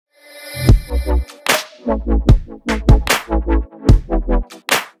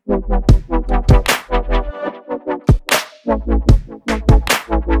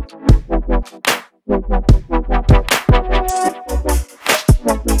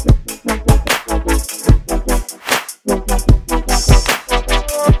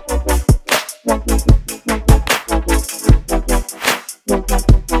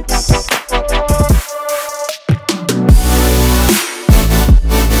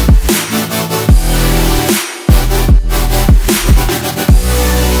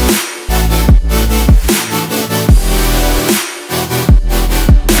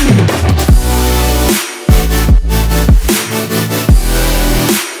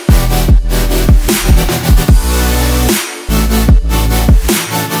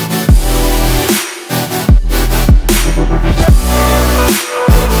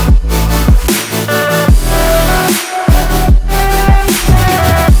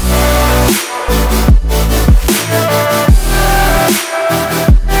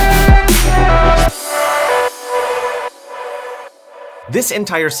This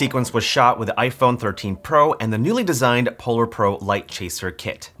entire sequence was shot with the iPhone 13 Pro and the newly designed Polar Pro Light Chaser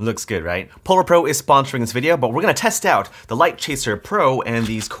kit. Looks good, right? Polar Pro is sponsoring this video, but we're gonna test out the Light Chaser Pro and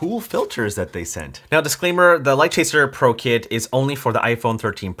these cool filters that they sent. Now, disclaimer, the Light Chaser Pro kit is only for the iPhone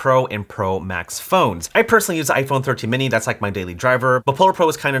 13 Pro and Pro Max phones. I personally use the iPhone 13 mini, that's like my daily driver, but Polar Pro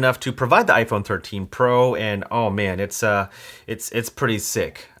is kind enough to provide the iPhone 13 Pro, and oh man, it's pretty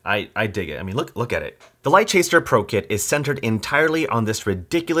sick. I dig it. I mean, look at it. The Light Chaser Pro Kit is centered entirely on this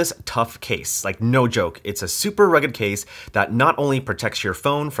ridiculous tough case. Like, no joke, it's a super rugged case that not only protects your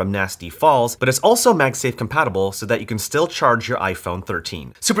phone from nasty falls, but it's also MagSafe compatible so that you can still charge your iPhone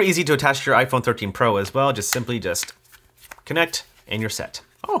 13. Super easy to attach to your iPhone 13 Pro as well. Just simply connect and you're set.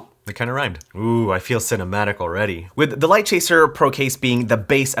 Oh, it kind of rhymed. Ooh, I feel cinematic already. With the Light Chaser Pro case being the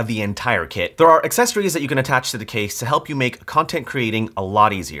base of the entire kit, there are accessories that you can attach to the case to help you make content creating a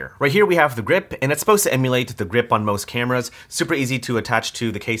lot easier. Right here we have the grip, and it's supposed to emulate the grip on most cameras. Super easy to attach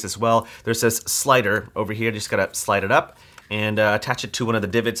to the case as well. There's this slider over here, just gotta slide it up and attach it to one of the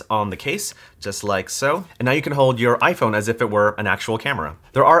divots on the case, just like so. And now you can hold your iPhone as if it were an actual camera.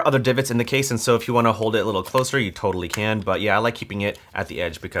 There are other divots in the case, and so if you wanna hold it a little closer, you totally can, but yeah, I like keeping it at the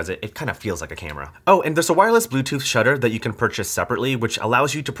edge because it kind of feels like a camera. Oh, and there's a wireless Bluetooth shutter that you can purchase separately, which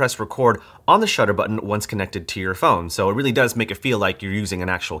allows you to press record on the shutter button once connected to your phone, so it really does make it feel like you're using an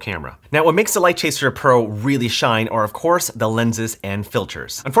actual camera. Now, what makes the Light Chaser Pro really shine are, of course, the lenses and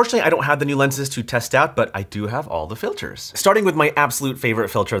filters. Unfortunately, I don't have the new lenses to test out, but I do have all the filters. Starting with my absolute favorite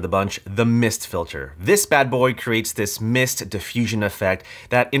filter of the bunch, the mist filter. This bad boy creates this mist diffusion effect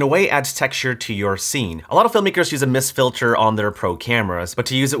that in a way adds texture to your scene. A lot of filmmakers use a mist filter on their pro cameras, but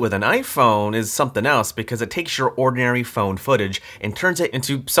to use it with an iPhone is something else because it takes your ordinary phone footage and turns it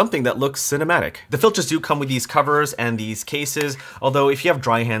into something that looks cinematic. The filters do come with these covers and these cases, although if you have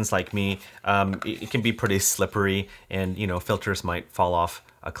dry hands like me, it can be pretty slippery and, you know, filters might fall off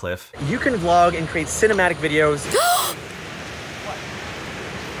a cliff. You can vlog and create cinematic videos.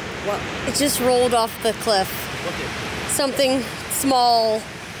 Well, it just rolled off the cliff. Something small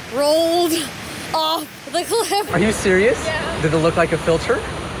rolled off the cliff. Are you serious? Yeah. Did it look like a filter?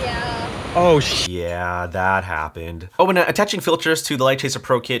 Yeah. Oh, yeah, that happened. Oh, and attaching filters to the Light Chaser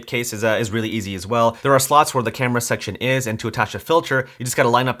Pro Kit case is really easy as well. There are slots where the camera section is, and to attach a filter, you just gotta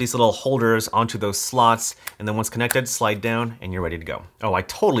line up these little holders onto those slots, and then once connected, slide down, and you're ready to go. Oh, I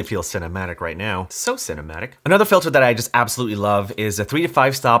totally feel cinematic right now. So cinematic. Another filter that I just absolutely love is a 3 to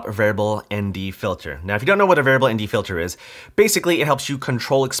 5 stop variable ND filter. Now, if you don't know what a variable ND filter is, basically it helps you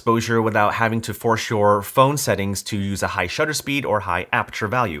control exposure without having to force your phone settings to use a high shutter speed or high aperture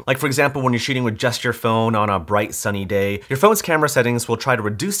value. Like, for example, when you're shooting with just your phone on a bright sunny day, your phone's camera settings will try to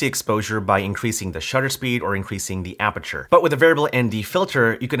reduce the exposure by increasing the shutter speed or increasing the aperture. But with a variable ND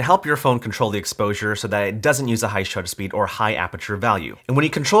filter, you can help your phone control the exposure so that it doesn't use a high shutter speed or high aperture value. And when you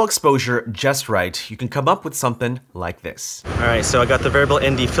control exposure just right, you can come up with something like this. All right, so I got the variable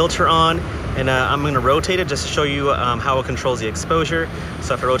ND filter on, and I'm gonna rotate it just to show you how it controls the exposure.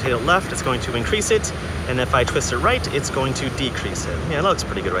 So if I rotate it left, it's going to increase it, and if I twist it right, it's going to decrease it. Yeah, that looks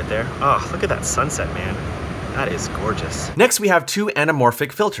pretty good right there. Oh, look at that sunset, man. That is gorgeous. Next, we have two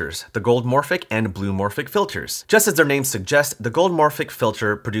anamorphic filters, the gold morphic and blue morphic filters. Just as their names suggest, the gold morphic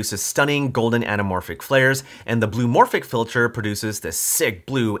filter produces stunning golden anamorphic flares, and the blue morphic filter produces this sick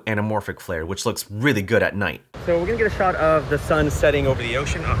blue anamorphic flare, which looks really good at night. So we're gonna get a shot of the sun setting over the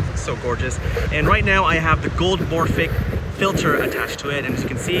ocean. Oh, it's so gorgeous. And right now I have the gold morphic filter attached to it, and as you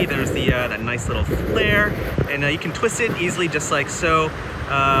can see, there's the that nice little flare, and you can twist it easily just like so,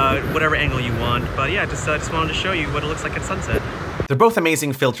 whatever angle you want. But yeah, just wanted to show you what it looks like at sunset. They're both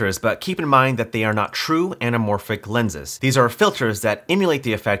amazing filters, but keep in mind that they are not true anamorphic lenses. These are filters that emulate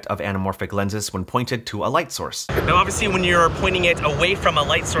the effect of anamorphic lenses when pointed to a light source. Now obviously when you're pointing it away from a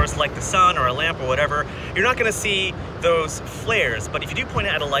light source like the sun or a lamp or whatever, you're not gonna see those flares, but if you do point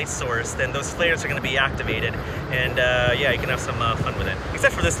it at a light source, then those flares are gonna be activated, and yeah, you can have some fun with it.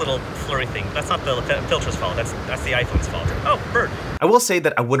 Except for this little flurry thing. That's not the filter's fault, that's the iPhone's fault. Oh, bird. I will say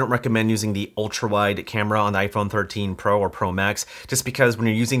that I wouldn't recommend using the ultra-wide camera on the iPhone 13 Pro or Pro Max, just because when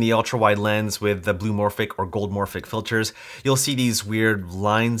you're using the ultra-wide lens with the blue morphic or gold morphic filters, you'll see these weird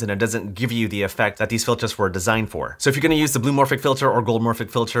lines and it doesn't give you the effect that these filters were designed for. So if you're gonna use the blue morphic filter or gold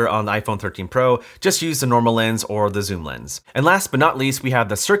morphic filter on the iPhone 13 Pro, just use the normal lens or the zoom lens. And last but not least, we have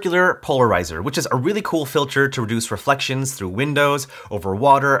the circular polarizer, which is a really cool filter to reduce reflections through windows, over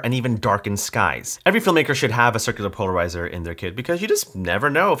water, and even darkened skies. Every filmmaker should have a circular polarizer in their kit because you just never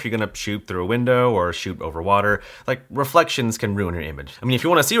know if you're gonna shoot through a window or shoot over water. Like, reflections can ruin your image. I mean, if you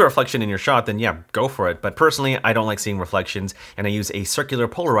wanna see a reflection in your shot, then yeah, go for it. But personally, I don't like seeing reflections, and I use a circular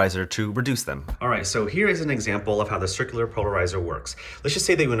polarizer to reduce them. All right, so here is an example of how the circular polarizer works. Let's just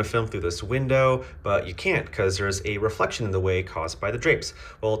say that you wanna film through this window, but you can't because there's a reflection in the way caused by the drapes.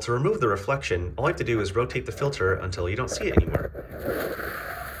 Well, to remove the reflection, all I have to do is rotate the filter until you don't see it anymore.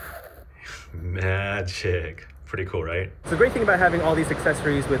 Magic. Pretty cool, right? So the great thing about having all these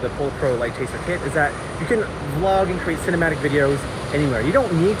accessories with the Polar Pro Light Chaser kit is that you can vlog and create cinematic videos anywhere. You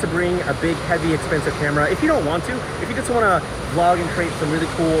don't need to bring a big, heavy, expensive camera if you don't want to. If you just want to vlog and create some really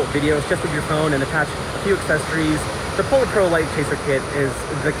cool videos just with your phone and attach a few accessories, the Polar Pro Light Chaser kit is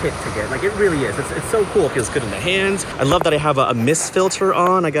the kit to get. Like, it really is. It's so cool. It feels good in the hands. I love that I have a mist filter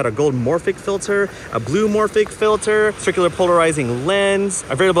on. I got a gold morphic filter, a blue morphic filter, circular polarizing lens,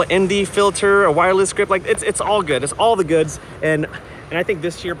 a variable ND filter, a wireless grip. Like, it's all good. It's all the goods. And I think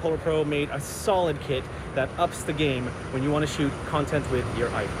this year Polar Pro made a solid kit that ups the game when you want to shoot content with your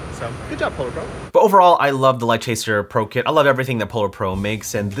iPhone. So good job, Polar Pro. But overall, I love the Light Chaser Pro kit. I love everything that Polar Pro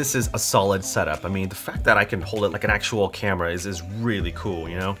makes, and this is a solid setup. I mean, the fact that I can hold it like an actual camera is really cool,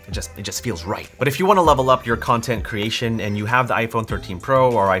 you know? It just feels right. But if you want to level up your content creation and you have the iPhone 13 Pro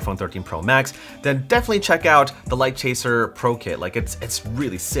or iPhone 13 Pro Max, then definitely check out the Light Chaser Pro kit. Like, it's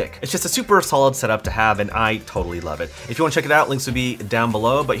really sick. It's just a super solid setup to have, and I totally love it. If you want to check it out, links will be down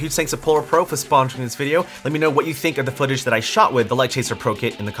below. But huge thanks to Polar Pro for sponsoring this video. Let me know what you think of the footage that I shot with the Light Chaser Pro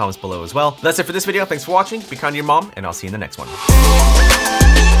kit in the comments below as well. That's it for this video. Thanks for watching. Be kind to your mom, and I'll see you in the next one.